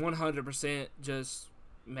 100% just,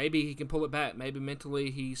 maybe he can pull it back. Maybe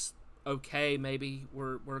mentally he's okay. Maybe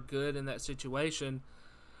we're good in that situation.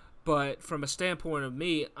 But from a standpoint of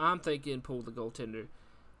me, I'm thinking pull the goaltender.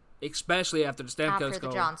 Especially after the Stamkos goal. After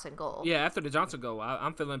the Johnson goal. Yeah, after the Johnson goal.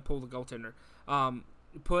 I'm feeling pull the goaltender.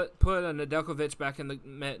 Put a Nedeljkovic back in the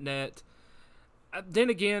net.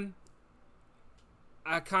 Then again,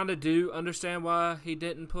 I kind of do understand why he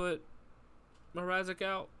didn't put Mrazek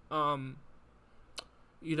out.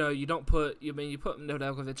 You know, you put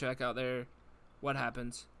Nedeljkovic back out there. What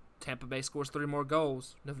happens? Tampa Bay scores 3 more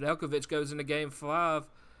goals. Nedeljkovic goes into game 5,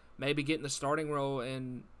 maybe getting the starting role,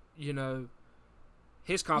 and, you know,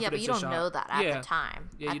 his confidence is shot. Yeah, but you don't know that at the time.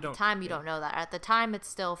 Yeah, at the time, you don't know that. At the time, it's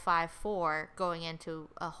still 5-4 going into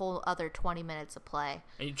a whole other 20 minutes of play.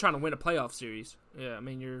 And you're trying to win a playoff series. Yeah, I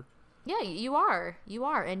mean, you're... Yeah, you are. You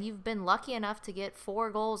are. And you've been lucky enough to get 4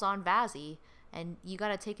 goals on Vazzy. And you got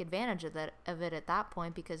to take advantage of it at that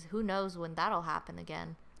point, because who knows when that'll happen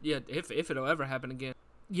again. Yeah, if it'll ever happen again.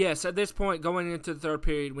 Yes, at this point, going into the 3rd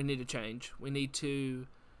period, we need to change. We need to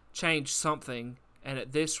change something. And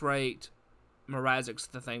at this rate, Mrazek's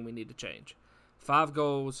the thing we need to change. 5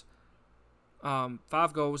 goals. 5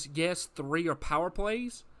 goals. Yes, 3 are power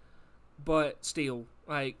plays, but still,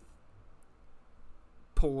 like,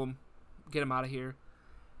 pull them, get them out of here,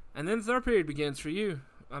 and then the 3rd period begins for you.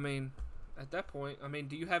 I mean, at that point,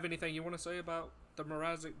 do you have anything you want to say about the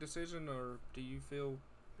Mrazek decision, or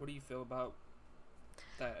what do you feel about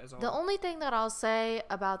that as all? The only thing that I'll say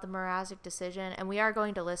about the Mrazek decision, and we are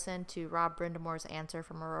going to listen to Rob Brind'Amour's answer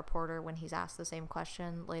from a reporter when he's asked the same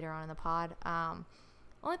question later on in the pod.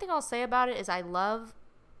 Only thing I'll say about it is I love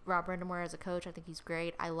Rob Brind'Amour as a coach. I think he's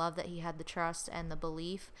great. I love that he had the trust and the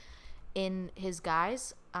belief in his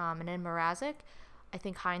guys and in Mrazek. I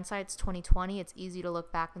think hindsight's 20/20. It's easy to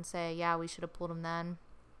look back and say, yeah, we should have pulled him then.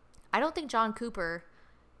 I don't think John Cooper,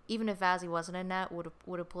 even if Vazzy wasn't in net, would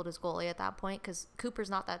have pulled his goalie at that point, because Cooper's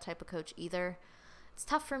not that type of coach either. It's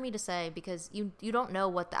tough for me to say, because you don't know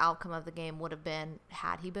what the outcome of the game would have been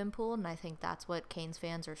had he been pulled, and I think that's what Canes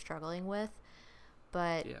fans are struggling with.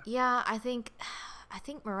 But yeah, I think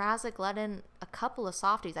Mrazek let in a couple of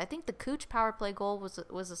softies. I think the Cooch power play goal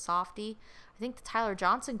was a softie. I think the Tyler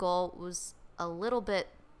Johnson goal was a little bit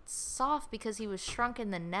soft because he was shrunk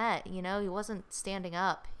in the net. You know, he wasn't standing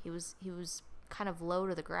up. He was kind of low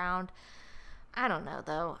to the ground. I don't know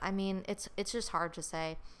though. I mean, it's just hard to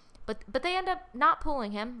say. But they end up not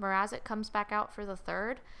pulling him. Mrazek comes back out for the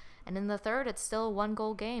 3rd, and in the 3rd, it's still a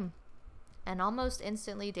 1-goal game. And almost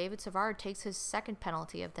instantly, David Savard takes his 2nd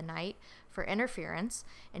penalty of the night for interference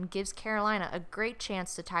and gives Carolina a great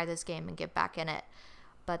chance to tie this game and get back in it.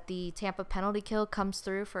 But the Tampa penalty kill comes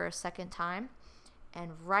through for a 2nd time.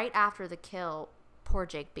 And right after the kill, poor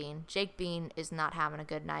Jake Bean. Jake Bean is not having a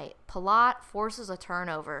good night. Palat forces a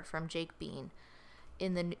turnover from Jake Bean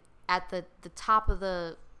at the top of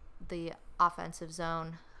the offensive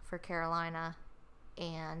zone for Carolina,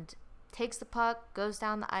 and takes the puck, goes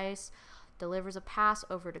down the ice, delivers a pass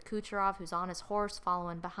over to Kucherov, who's on his horse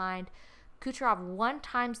following behind. Kucherov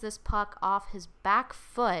one-times this puck off his back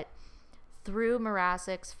foot through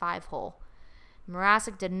Mrazek's 5-hole.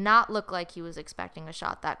 Mrazek did not look like he was expecting a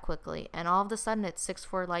shot that quickly, and all of a sudden it's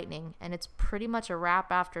 6-4 Lightning, and it's pretty much a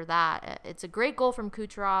wrap after that. It's a great goal from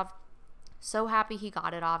Kucherov. So happy he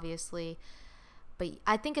got it, obviously. But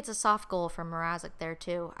I think it's a soft goal from Mrazek there,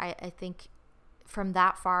 too. I think from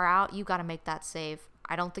that far out, you got to make that save.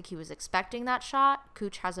 I don't think he was expecting that shot.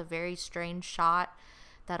 Cooch has a very strange shot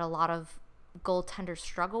that a lot of goaltenders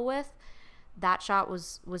struggle with. That shot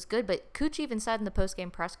was good, but Cooch even said in the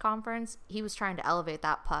post-game press conference he was trying to elevate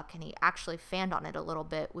that puck, and he actually fanned on it a little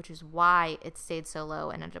bit, which is why it stayed so low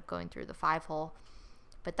and ended up going through the 5-hole.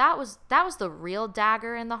 But that was the real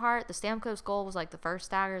dagger in the heart. The Stamkos goal was like the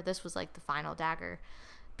first dagger. This was like the final dagger,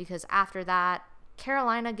 because after that,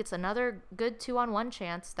 Carolina gets another good 2-on-1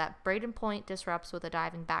 chance that Braden Point disrupts with a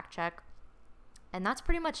diving back check. And that's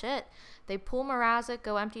pretty much it. They pull Mrazek,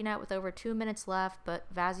 go empty net with over 2 minutes left,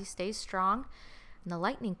 but Vazzy stays strong. And the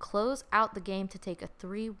Lightning close out the game to take a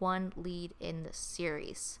 3-1 lead in the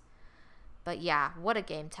series. But yeah, what a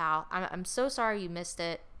game, Tal. I'm so sorry you missed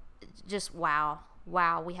it. Just wow.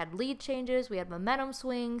 Wow. We had lead changes. We had momentum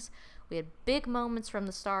swings. We had big moments from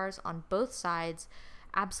the Stars on both sides.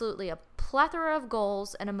 Absolutely a plethora of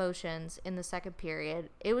goals and emotions in the second period.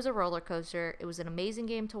 It was a roller coaster. It was an amazing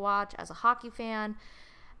game to watch as a hockey fan,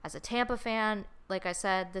 as a Tampa fan. Like I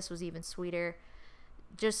said, this was even sweeter.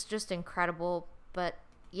 Just incredible. But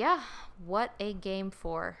yeah, what a game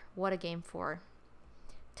four. What a game four.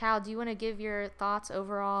 Tal, do you want to give your thoughts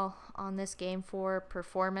overall on this game four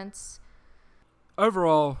performance?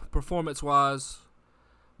 Overall, performance-wise,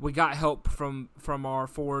 we got help from our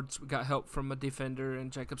forwards. We got help from a defender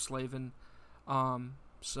and Jacob Slavin.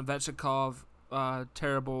 Svechnikov,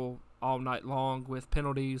 terrible all night long with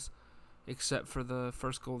penalties, except for the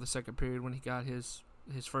first goal of the second period when he got his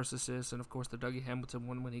first assist, and of course the Dougie Hamilton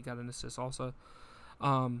one when he got an assist also.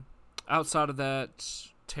 Outside of that,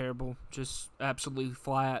 terrible, just absolutely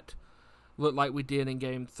flat. Looked like we did in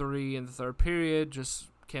Game 3 in the third period. Just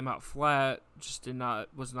came out flat. Just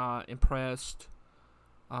was not impressed.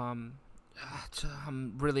 I'm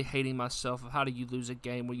really hating myself. How do you lose a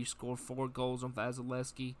game where you score 4 goals on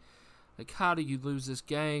Vasilevsky? Like, how do you lose this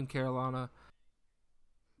game, Carolina?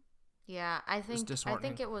 Yeah, I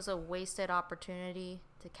think it was a wasted opportunity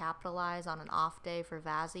to capitalize on an off day for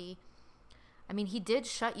Vazzy. I mean, he did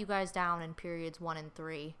shut you guys down in periods 1 and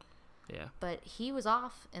 3. Yeah. But he was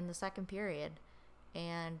off in the second period,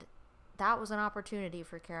 and that was an opportunity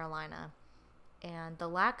for Carolina. And the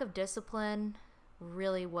lack of discipline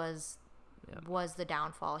really was the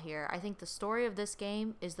downfall here. I think the story of this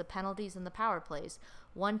game is the penalties and the power plays.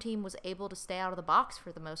 One team was able to stay out of the box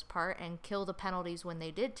for the most part and kill the penalties when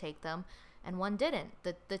they did take them, and one didn't.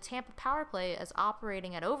 The Tampa power play is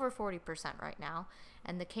operating at over 40% right now,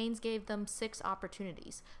 and the Canes gave them 6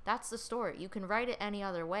 opportunities. That's the story. You can write it any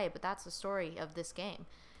other way, but that's the story of this game.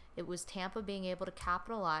 It was Tampa being able to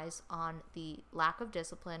capitalize on the lack of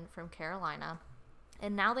discipline from Carolina,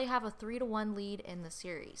 and now they have a 3-1 lead in the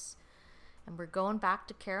series. And we're going back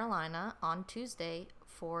to Carolina on Tuesday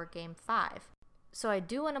for Game 5. So I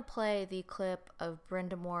do want to play the clip of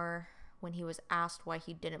Brind'Amour when he was asked why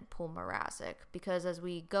he didn't pull Mrazek, because as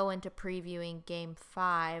we go into previewing Game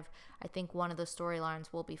 5, I think one of the storylines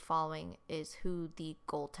we'll be following is who the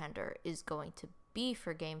goaltender is going to be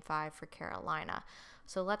for Game 5 for Carolina.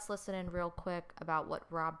 So let's listen in real quick about what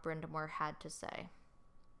Rob Brind'Amour had to say.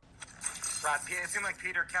 Rod, it seemed like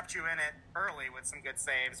Peter kept you in it early with some good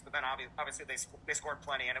saves, but then obviously they scored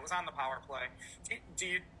plenty, and it was on the power play. Do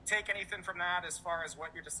you take anything from that as far as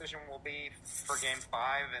what your decision will be for Game 5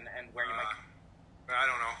 and where you might? I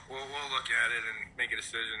don't know. We'll look at it and make a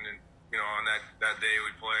decision, and on that day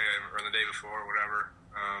we play or the day before, or whatever.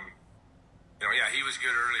 Yeah, he was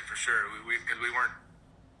good early for sure. Because we weren't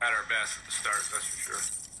at our best at the start, that's for sure.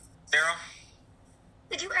 Daryl?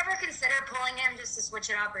 Did you ever consider pulling him just to switch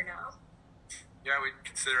it up or no? Yeah, we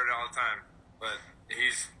consider it all the time, but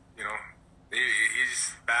he's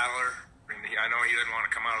a battler, and I know he didn't want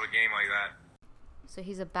to come out of a game like that. So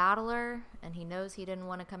he's a battler, and he knows he didn't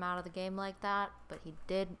want to come out of the game like that, but he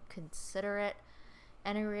did consider it.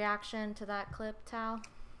 Any reaction to that clip, Tal?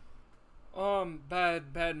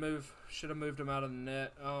 Bad move. Should have moved him out of the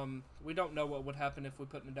net. We don't know what would happen if we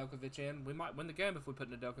put Nedeljkovic in. We might win the game if we put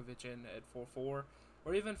Nedeljkovic in at 4-4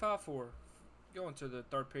 or even 5-4. Going to the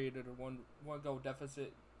third period at a one goal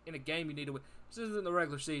deficit in a game you need to win. This isn't the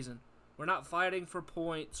regular season. We're not fighting for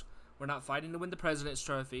points. We're not fighting to win the President's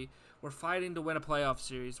Trophy. We're fighting to win a playoff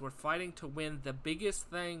series. We're fighting to win the biggest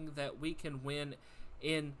thing that we can win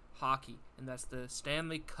in hockey, and that's the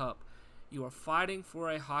Stanley Cup. You are fighting for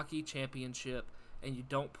a hockey championship, and you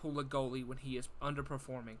don't pull a goalie when he is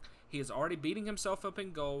underperforming. He is already beating himself up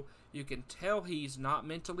in goal. You can tell he's not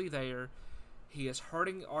mentally there. He is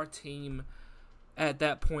hurting our team at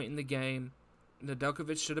that point in the game.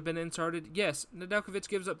 Nedeljkovic should have been inserted. Yes, Nedeljkovic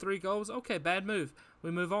gives up 3 goals. Okay, bad move.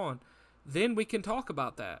 We move on. Then we can talk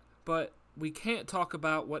about that. But we can't talk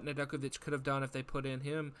about what Nedeljkovic could have done if they put in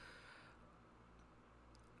him.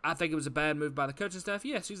 I think it was a bad move by the coaching staff.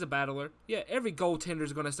 Yes, he's a battler. Yeah, every goaltender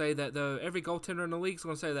is going to say that. Every goaltender in the league is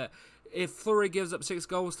going to say that. If Fleury gives up 6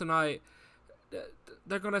 goals tonight,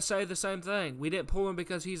 they're going to say the same thing. We didn't pull him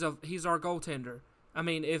because he's our goaltender. I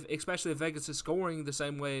mean, especially if Vegas is scoring the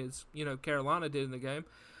same way as, Carolina did in the game,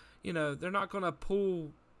 they're not going to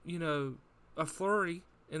pull, a flurry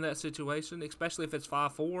in that situation, especially if it's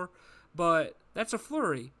 5-4. But that's a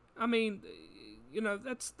flurry. I mean,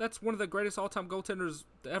 that's one of the greatest all-time goaltenders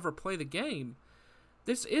to ever play the game.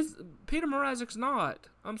 This is Peter Mrazek's not.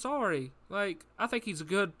 I'm sorry. Like, I think he's a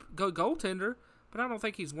good goaltender, but I don't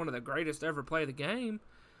think he's one of the greatest to ever play the game.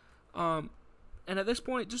 And at this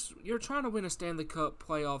point, you're trying to win a Stanley Cup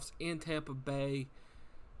playoffs in Tampa Bay,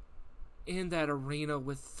 in that arena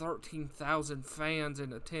with 13,000 fans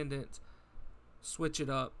in attendance. Switch it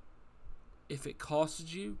up. If it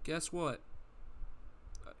costs you, guess what?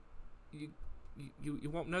 You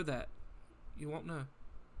won't know that. You won't know.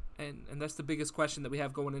 And that's the biggest question that we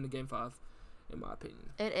have going into Game 5, in my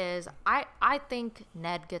opinion. It is. I think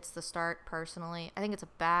Ned gets the start, personally. I think it's a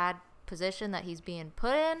bad position that he's being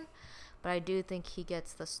put in, but I do think he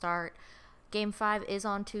gets the start. Game 5 is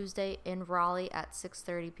on Tuesday in Raleigh at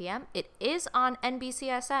 6:30 p.m. It is on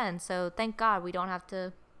NBCSN, so thank God we don't have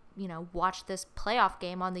to, watch this playoff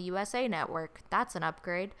game on the USA Network. That's an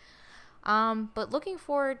upgrade. But looking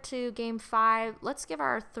forward to Game 5, let's give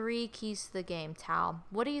our 3 keys to the game, Tal.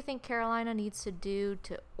 What do you think Carolina needs to do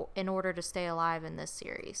in order to stay alive in this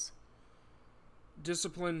series?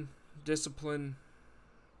 Discipline,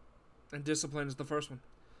 and discipline is the first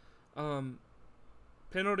one.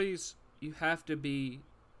 Penalties, you have to be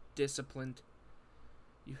disciplined.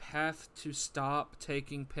 You have to stop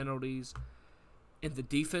taking penalties in the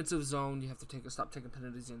defensive zone. You have to stop taking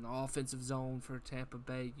penalties in the offensive zone for Tampa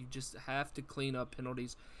Bay. You just have to clean up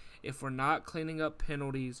penalties. If we're not cleaning up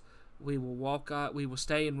penalties, we will walk out. We will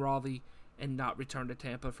stay in Raleigh and not return to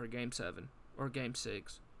Tampa for Game 7 or Game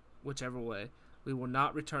 6, whichever way. We will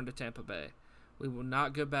not return to Tampa Bay. We will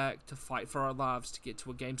not go back to fight for our lives to get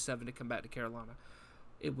to a Game 7 to come back to Carolina.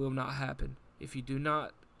 It will not happen. If you do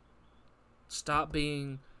not stop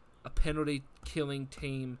being a penalty-killing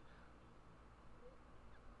team,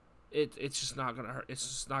 it's just not gonna hurt. It's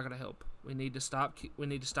just not gonna help. We need to stop. We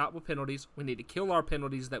need to stop with penalties. We need to kill our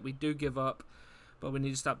penalties that we do give up, but we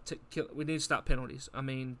need to stop. We need to stop penalties. I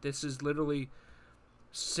mean, this is literally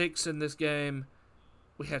 6 in this game.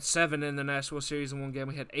 We had 7 in the Nashville series in one game.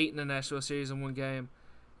 We had 8 in the Nashville series in one game.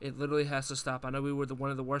 It literally has to stop. I know we were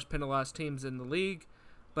one of the worst penalized teams in the league,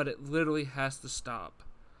 but it literally has to stop.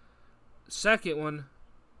 Second one,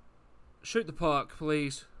 shoot the puck,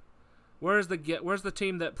 please. Where's the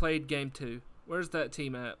team that played Game 2? Where's that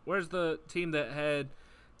team at? Where's the team that had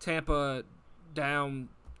Tampa down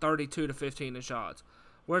 32-15 in shots?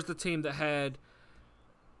 Where's the team that had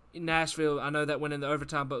Nashville? I know that went into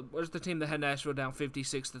overtime, but where's the team that had Nashville down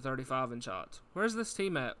 56-35 in shots? Where's this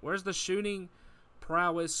team at? Where's the shooting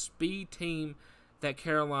prowess, speed team that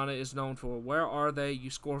Carolina is known for? Where are they?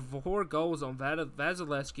 You score 4 goals on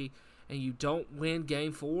Vasilevsky, and you don't win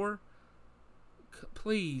Game 4?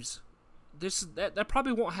 Please. That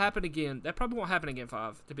probably won't happen again. That probably won't happen in Game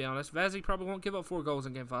 5, to be honest. Vazzy probably won't give up 4 goals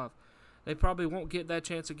in Game 5. They probably won't get that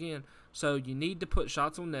chance again. So you need to put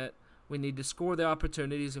shots on net. We need to score the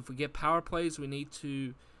opportunities. If we get power plays, we need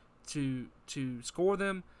to score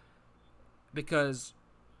them, because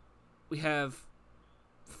we have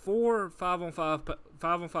 4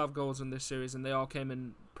 5-on-5 goals in this series, and they all came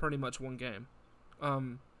in pretty much one game. I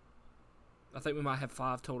think we might have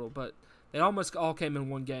 5 total, but they almost all came in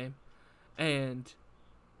one game. And,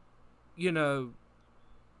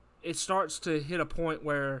 it starts to hit a point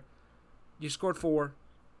where you scored 4.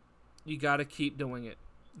 You got to keep doing it.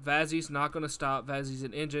 Vazzy's not going to stop. Vazzy's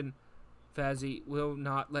an engine. Vazzy will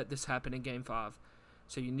not let this happen in Game 5.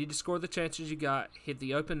 So you need to score the chances you got. Hit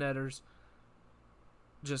the open netters.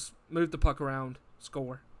 Just move the puck around.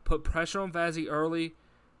 Score. Put pressure on Vazzy early.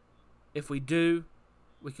 If we do,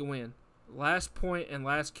 we can win. Last point and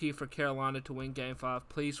last key for Carolina to win Game 5.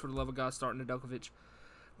 Please, for the love of God, start Nedeljkovic.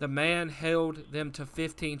 The man held them to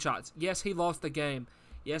 15 shots. Yes, he lost the game.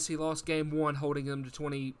 Yes, he lost Game 1 holding them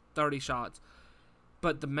to 30 shots.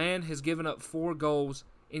 But the man has given up 4 goals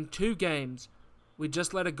in 2 games. We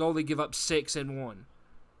just let a goalie give up 6 in 1.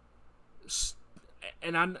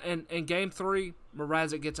 And Game 3,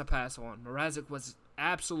 Mrazek gets a pass on. Mrazek was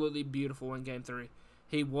absolutely beautiful in Game 3.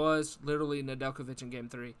 He was literally Nedeljkovic in Game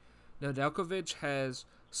 3. Nedeljkovic has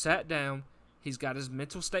sat down. He's got his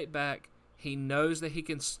mental state back. He knows that he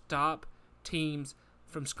can stop teams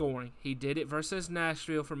from scoring. He did it versus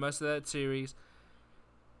Nashville for most of that series.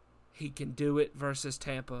 He can do it versus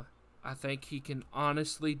Tampa. I think he can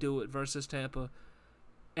honestly do it versus Tampa.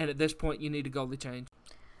 And at this point, you need a goalie change.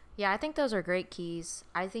 Yeah, I think those are great keys.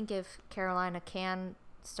 I think if Carolina can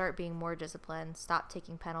start being more disciplined, stop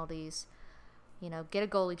taking penalties, get a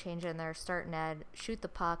goalie change in there, start Ned, shoot the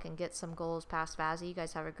puck, and get some goals past Vazzy. You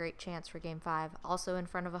guys have a great chance for Game 5. Also in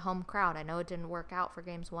front of a home crowd. I know it didn't work out for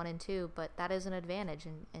Games 1 and 2, but that is an advantage,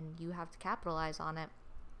 and you have to capitalize on it.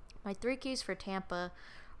 My 3 keys for Tampa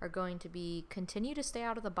are going to be continue to stay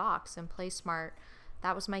out of the box and play smart.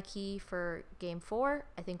 That was my key for Game 4.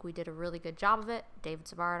 I think we did a really good job of it. David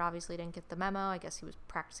Savard obviously didn't get the memo. I guess he was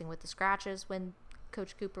practicing with the scratches when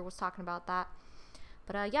Coach Cooper was talking about that.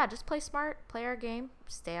 But just play smart, play our game,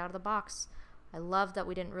 stay out of the box. I love that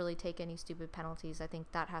we didn't really take any stupid penalties. I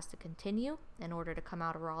think that has to continue in order to come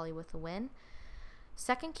out of Raleigh with a win.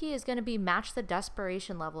 Second key is going to be match the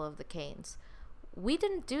desperation level of the Canes. We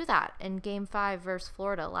didn't do that in Game 5 versus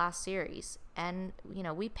Florida last series, and,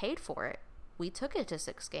 we paid for it. We took it to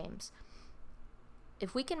 6 games.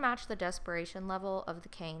 If we can match the desperation level of the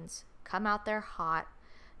Canes, come out there hot,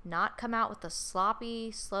 not come out with a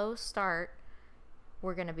sloppy, slow start,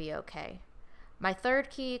 we're going to be okay. My third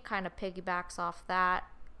key kind of piggybacks off that.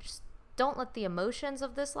 Just don't let the emotions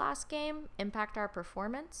of this last game impact our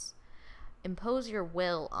performance. Impose your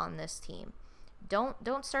will on this team.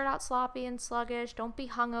 Don't start out sloppy and sluggish. Don't be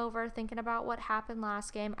hungover thinking about what happened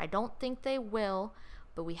last game. I don't think they will,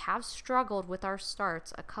 but we have struggled with our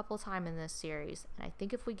starts a couple times in this series. And I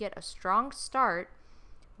think if we get a strong start,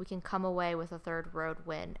 we can come away with a third road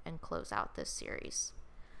win and close out this series.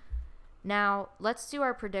 Now, let's do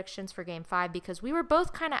our predictions for Game 5 because we were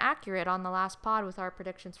both kind of accurate on the last pod with our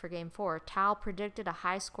predictions for Game 4. Tal predicted a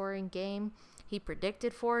high-scoring game. He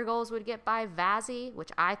predicted 4 goals would get by Vazzy,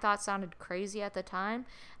 which I thought sounded crazy at the time.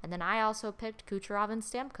 And then I also picked Kucherov and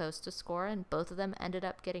Stamkos to score, and both of them ended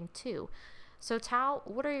up getting 2. So, Tal,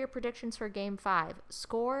 what are your predictions for Game 5?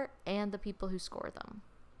 Score and the people who score them.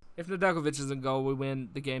 If Nedeljkovic is in goal, we win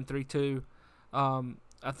the game 3-2.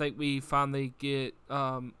 I think we finally get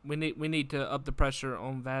we need to up the pressure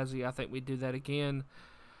on Vazzy. I think we do that again.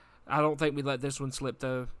 I don't think we let this one slip,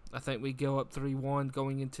 though. I think we go up 3-1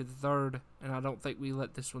 going into the third, and I don't think we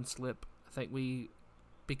let this one slip. I think we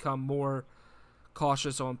become more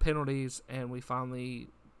cautious on penalties, and we finally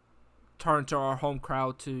turn to our home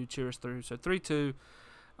crowd to cheer us through. So 3-2.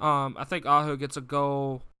 I think Aho gets a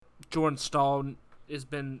goal. Jordan Stahl has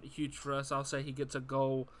been huge for us. I'll say he gets a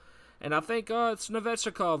goal. And I think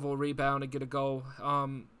Svechnikov will rebound and get a goal.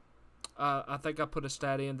 I think I put a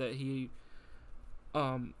stat in that he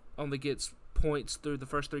only gets points through the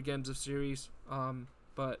first 3 games of series.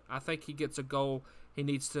 But I think he gets a goal. He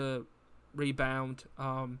needs to rebound.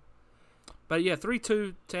 But yeah,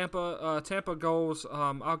 3-2 Tampa. Tampa goals.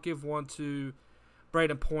 I'll give one to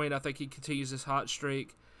Braden Point. I think he continues his hot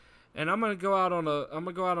streak. And I'm gonna go out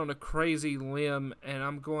on a crazy limb, and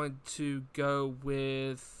I'm going to go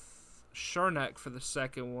with Cernak for the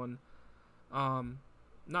second one.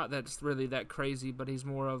 Not that it's really that crazy, but he's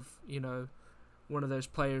more of, one of those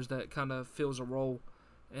players that kind of fills a role.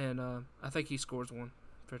 And I think he scores one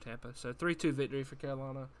for Tampa. So 3-2 victory for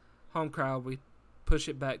Carolina. Home crowd, we push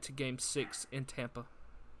it back to Game 6 in Tampa.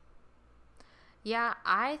 Yeah,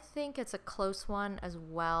 I think it's a close one as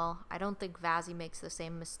well. I don't think Vazzy makes the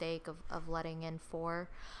same mistake of letting in 4.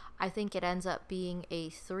 I think it ends up being a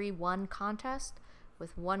 3-1 contest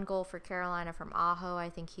with 1 goal for Carolina from Aho. I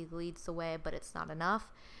think he leads the way, but it's not enough.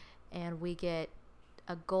 And we get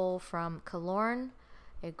a goal from Killorn,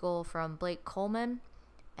 a goal from Blake Coleman,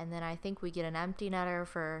 and then I think we get an empty netter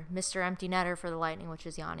for Mr. Empty Netter for the Lightning, which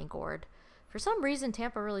is Yanni Gourde. For some reason,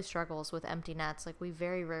 Tampa really struggles with empty nets. Like, we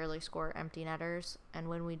very rarely score empty netters, and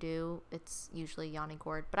when we do, it's usually Yanni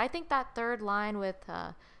Gourde. But I think that third line with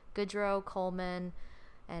Goodrow, Coleman,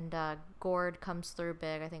 and Gourde comes through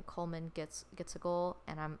big. I think Coleman gets a goal,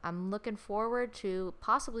 and I'm looking forward to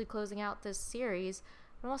possibly closing out this series.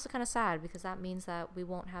 I'm also kind of sad because that means that we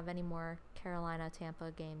won't have any more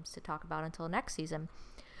Carolina-Tampa games to talk about until next season.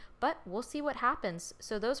 But we'll see what happens.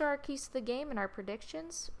 So those are our keys to the game and our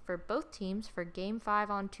predictions for both teams for Game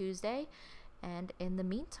 5 on Tuesday. And in the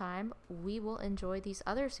meantime, we will enjoy these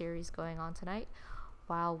other series going on tonight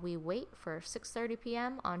while we wait for 6:30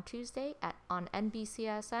 p.m. on Tuesday on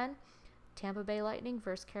NBCSN, Tampa Bay Lightning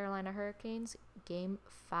versus Carolina Hurricanes, Game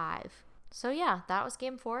 5. So yeah, that was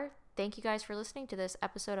Game 4. Thank you guys for listening to this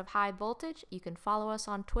episode of High Voltage. You can follow us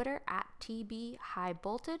on Twitter at TB High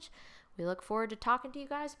Voltage. We look forward to talking to you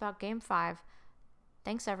guys about Game 5.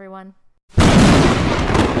 Thanks, everyone.